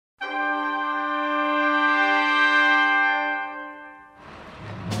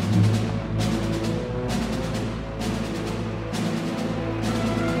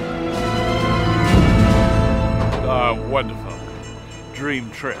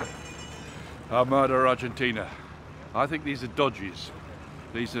trip. Armada, Argentina. I think these are dodges.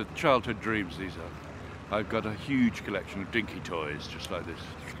 These are childhood dreams, these are. I've got a huge collection of dinky toys, just like this.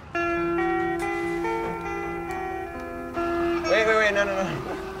 Wait, no.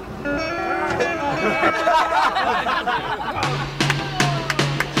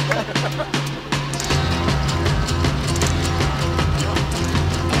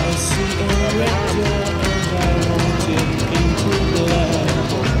 I see a rector and I want it into black.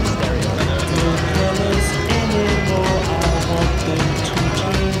 No colors anymore, I want them to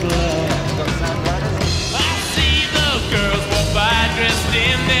turn black. I see the girls walk by dressed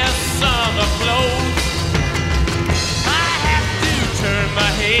in their summer clothes. I have to turn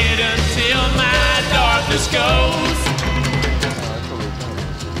my head until my darkness goes.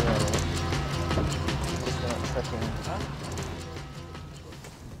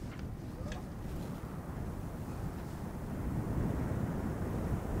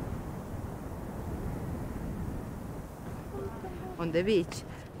 On the beach,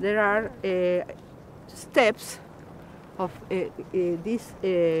 there are steps of this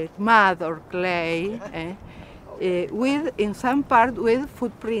mud or clay, with in some part with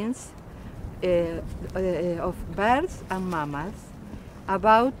footprints of birds and mammals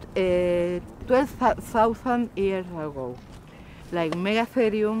about 12,000 years ago, like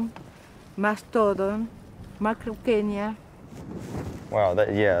Megatherium, Mastodon, Macrauchenia. Wow,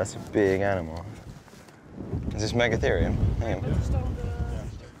 that's a big animal. Is this Megatherium? Hang on.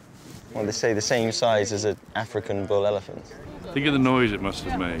 Well, they say the same size as an African bull elephant. Think of the noise it must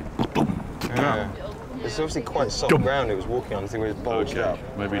have made. Yeah. It's obviously quite soft ground it was walking on. I think it was bulged up.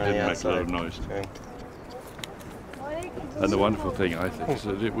 Maybe it didn't make a lot of noise. Okay. And the wonderful thing, I think, is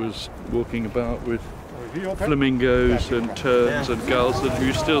that it was walking about with flamingos and terns and gulls that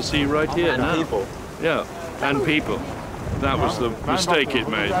you still see right here now. And people. Yeah, and people. That was the mistake it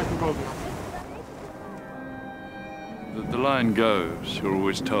made. The line goes, you're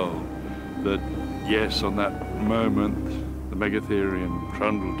always told, that yes, on that moment, the Megatherium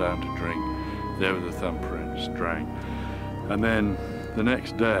trundled down to drink. There were the thumbprints, drank. And then the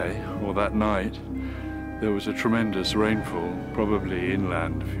next day, or that night, there was a tremendous rainfall, probably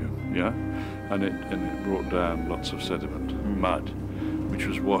inland, and it brought down lots of sediment, mud, which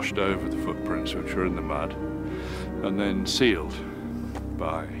was washed over the footprints which were in the mud, and then sealed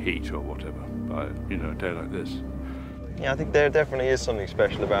by heat or whatever, by a day like this. Yeah, I think there definitely is something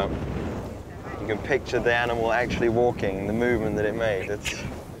special about, you can picture the animal actually walking, the movement that it made.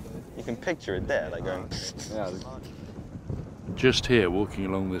 You can picture it there, like going... Just here, walking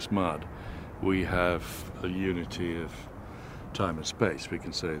along this mud, we have a unity of time and space. We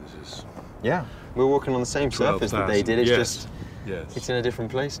can say this is... Yeah, we're walking on the same surface that they did, it's just... Yes. It's in a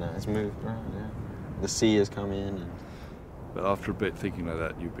different place now, it's moved around, yeah. The sea has come in and... But after a bit thinking like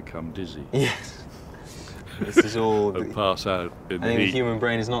that, you become dizzy. Yes. This is all... and pass out in the I think heat. the human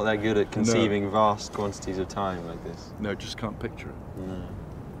brain is not that good at conceiving vast quantities of time like this. No, just can't picture it. No.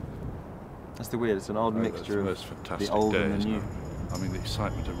 That's the weird, it's an odd mixture of fantastic the old day, and the new. I mean, the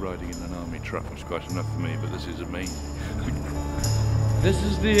excitement of riding in an army truck was quite enough for me, but this is amazing. This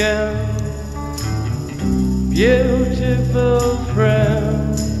is the end, beautiful friend.